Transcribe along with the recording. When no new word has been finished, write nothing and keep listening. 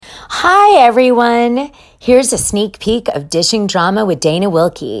Hi, everyone. Here's a sneak peek of Dishing Drama with Dana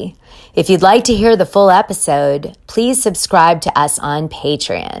Wilkie. If you'd like to hear the full episode, please subscribe to us on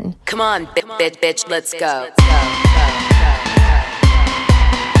Patreon. Come on, bitch, let's go.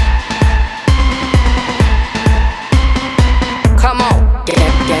 Come on, get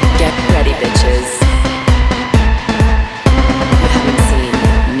ready, bitches. You haven't seen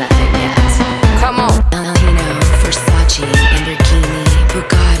nothing yet. Come on. Valentino, Versace, Lamborghini,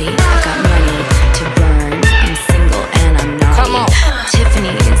 Bugatti. I got money to burn. I'm single and I'm naughty. Come on.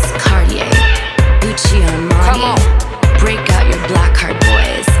 Tiffany's, Cartier, Gucci, Armani. Come on. Break out your black card,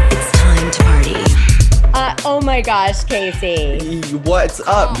 boys. It's time to party. Oh my gosh, Casey. What's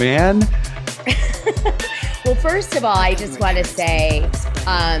up, man? Well, first of all, I just want to say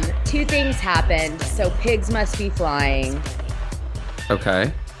two things happened. So pigs must be flying.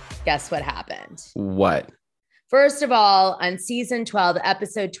 Okay. Guess what happened? What? First of all, on season 12,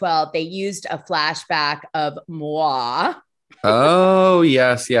 episode 12, they used a flashback of moi. Oh,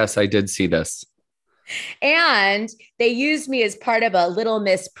 yes, I did see this. And they used me as part of a Little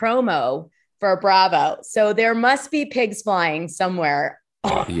Miss promo for Bravo. So there must be pigs flying somewhere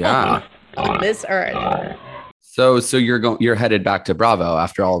Yeah. on this earth. So you're headed back to Bravo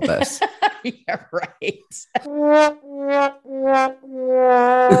after all of this. Yeah, right.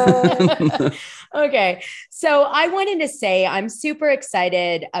 Okay. So I wanted to say I'm super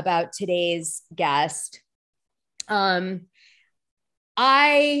excited about today's guest. How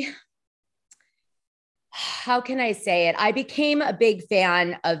can I say it? I became a big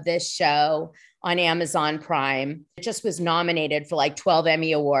fan of this show on Amazon Prime. It just was nominated for like 12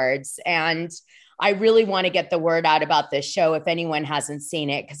 Emmy Awards. And I really want to get the word out about this show if anyone hasn't seen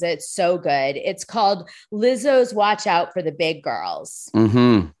it, because it's so good. It's called Lizzo's Watch Out for the Big Girls.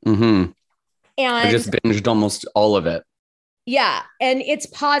 And I just binged almost all of it. Yeah. And it's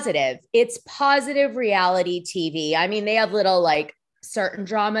positive. It's positive reality TV. I mean, they have little like certain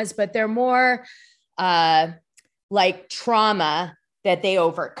dramas, but they're more like trauma that they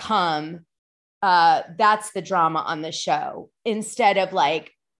overcome. That's the drama on the show, instead of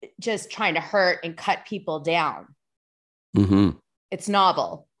like just trying to hurt and cut people down. It's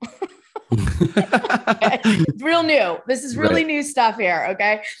novel. Okay? It's real new. This is really new stuff here.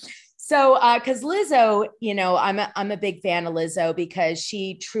 Okay. So, cause Lizzo, you know, I'm a big fan of Lizzo because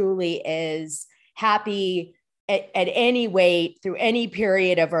she truly is happy at any weight through any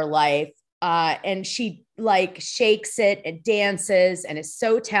period of her life. And she like shakes it and dances and is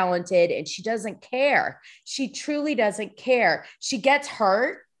so talented, and she doesn't care. She truly doesn't care. She gets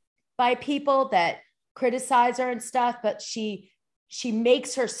hurt by people that criticize her and stuff, but she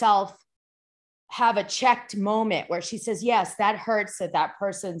makes herself have a checked moment where she says, yes, that hurts that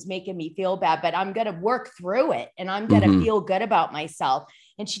person's making me feel bad, but I'm going to work through it and I'm going to feel good about myself.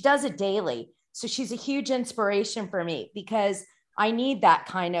 And she does it daily. So she's a huge inspiration for me because I need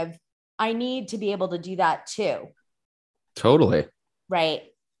to be able to do that too. Totally. Right.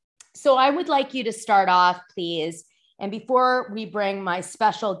 So I would like you to start off, please. And before we bring my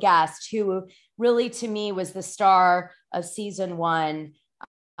special guest, who really to me was the star of season 1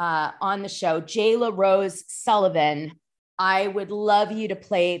 on the show, Jayla Rose Sullivan, I would love you to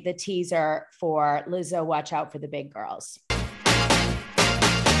play the teaser for Lizzo Watch Out for the Big Girls.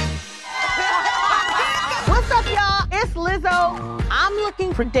 What's up, y'all? It's Lizzo. I'm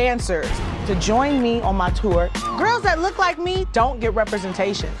looking for dancers to join me on my tour. Girls that look like me don't get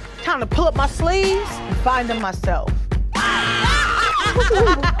representation. Time to pull up my sleeves and find them myself.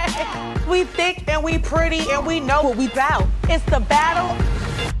 We thick and we pretty and we know what we about. It's the battle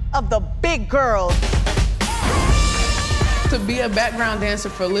of the big girls. To be a background dancer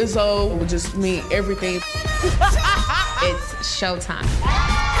for Lizzo would just mean everything. It's showtime.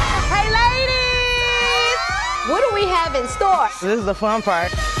 Hey, ladies! What do we have in store? This is the fun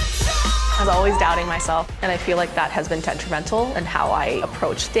part. I was always doubting myself, and I feel like that has been detrimental in how I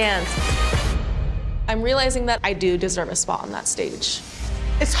approach dance. I'm realizing that I do deserve a spot on that stage.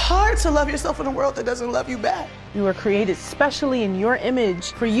 It's hard to love yourself in a world that doesn't love you back. You were created specially in your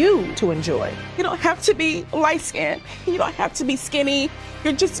image for you to enjoy. You don't have to be light-skinned. You don't have to be skinny.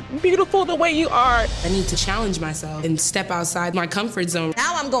 You're just beautiful the way you are. I need to challenge myself and step outside my comfort zone.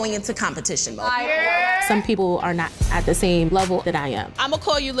 Now I'm going into competition mode. Some people are not at the same level that I am. I'm gonna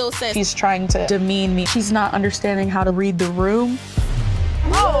call you Lil Sis. He's trying to demean me. She's not understanding how to read the room.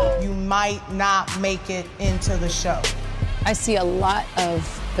 Oh. You might not make it into the show. I see a lot of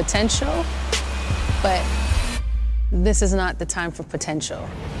potential, but this is not the time for potential.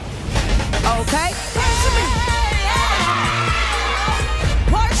 Okay.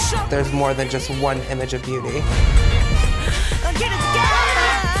 There's more than just one image of beauty.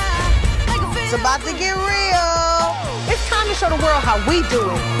 It's about to get real. It's time to show the world how we do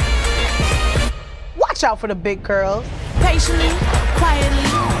it. Watch out for the big girls. Patiently, quietly,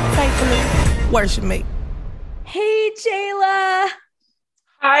 faithfully, worship me. Hey, Jayla.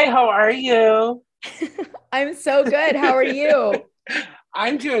 Hi, how are you? I'm so good. How are you?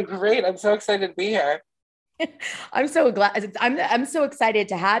 I'm doing great. I'm so excited to be here. I'm so glad. I'm so excited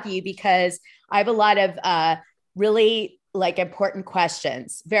to have you because I have a lot of really like important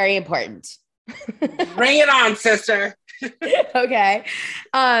questions. Very important. Bring it on, sister. Okay.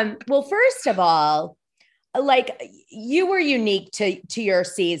 Well, first of all, like you were unique to your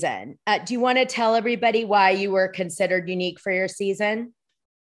season. Do you want to tell everybody why you were considered unique for your season?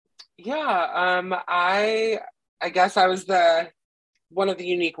 Yeah. I guess I was one of the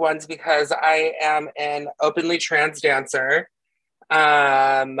unique ones because I am an openly trans dancer.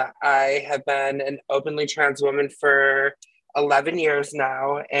 I have been an openly trans woman for 11 years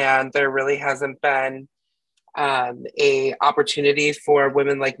now, and there really hasn't been a opportunity for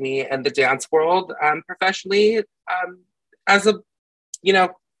women like me in the dance world professionally as of,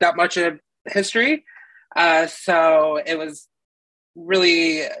 that much of history. So it was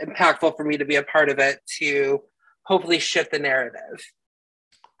really impactful for me to be a part of it to hopefully shift the narrative.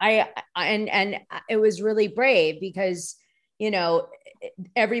 And it was really brave because,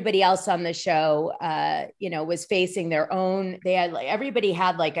 everybody else on the show, was facing their own, everybody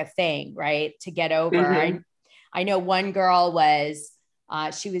had like a thing, right, to get over. Mm-hmm. I know one girl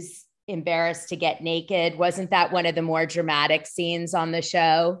she was embarrassed to get naked. Wasn't that one of the more dramatic scenes on the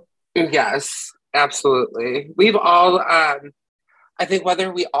show? Yes, absolutely. We've all, I think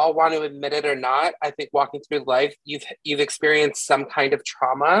whether we all want to admit it or not, I think walking through life, you've experienced some kind of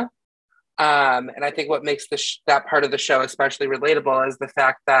trauma. And I think what makes that part of the show especially relatable is the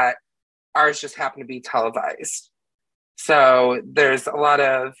fact that ours just happened to be televised. So there's a lot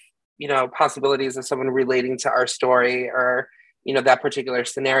of, possibilities of someone relating to our story or, that particular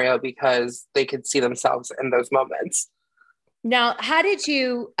scenario because they could see themselves in those moments. Now, how did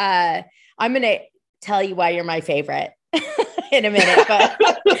you, I'm going to tell you why you're my favorite in a minute, but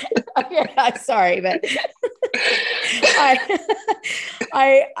I'm sorry, but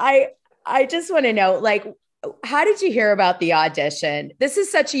I just want to know, like, how did you hear about the audition? This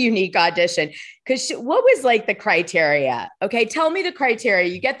is such a unique audition because what was like the criteria? Okay. Tell me the criteria.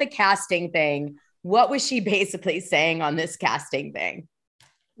 You get the casting thing. What was she basically saying on this casting thing?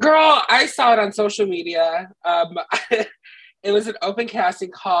 Girl, I saw it on social media. It was an open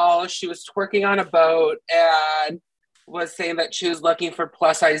casting call. She was twerking on a boat and was saying that she was looking for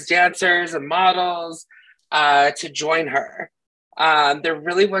plus size dancers and models to join her. There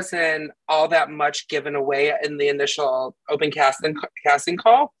really wasn't all that much given away in the initial open casting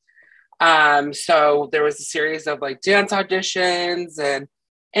call. So there was a series of like dance auditions and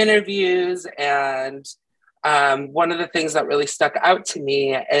interviews. And one of the things that really stuck out to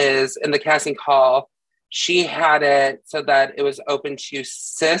me is in the casting call, she had it so that it was open to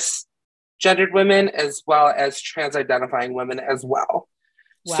cisgendered women as well as trans identifying women as well.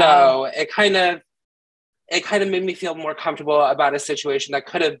 Wow. So it kind of made me feel more comfortable about a situation that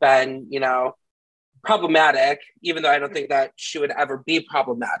could have been, problematic, even though I don't think that she would ever be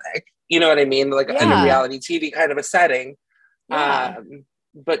problematic. You know what I mean? Like in a reality TV kind of a setting. Yeah.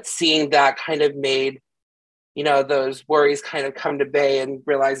 But seeing that kind of made, those worries kind of come to bay and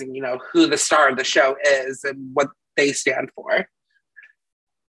realizing, who the star of the show is and what they stand for.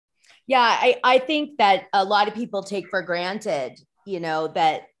 Yeah, I think that a lot of people take for granted,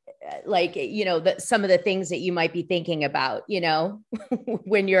 that some of the things that you might be thinking about,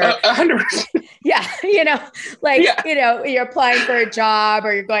 when you're 100%. Yeah. You're applying for a job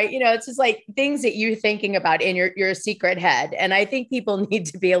or you're going, it's just like things that you're thinking about in your secret head. And I think people need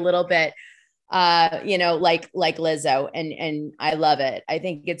to be a little bit, like Lizzo. And I love it. I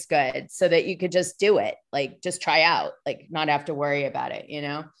think it's good so that you could just do it. Like just try out, like not have to worry about it,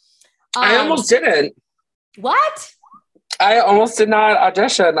 I almost didn't. What? I almost did not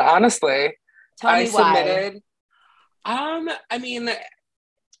audition, honestly. Tell me submitted. Why.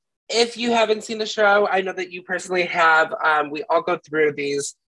 If you haven't seen the show, I know that you personally have. We all go through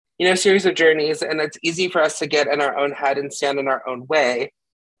these, series of journeys, and it's easy for us to get in our own head and stand in our own way.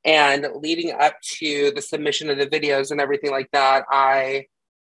 And leading up to the submission of the videos and everything like that, I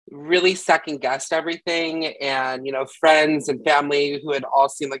really second guessed everything. And, friends and family who had all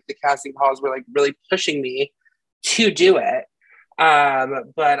seen like the casting calls were like really pushing me to do it.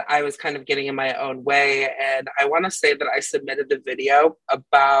 But I was kind of getting in my own way. And I want to say that I submitted the video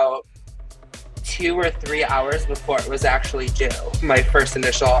about 2 or 3 hours before it was actually due. My first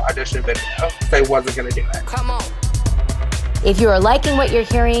initial audition video. So I wasn't going to do it. Come on. If you are liking what you're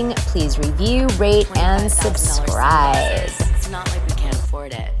hearing, please review, rate, and subscribe.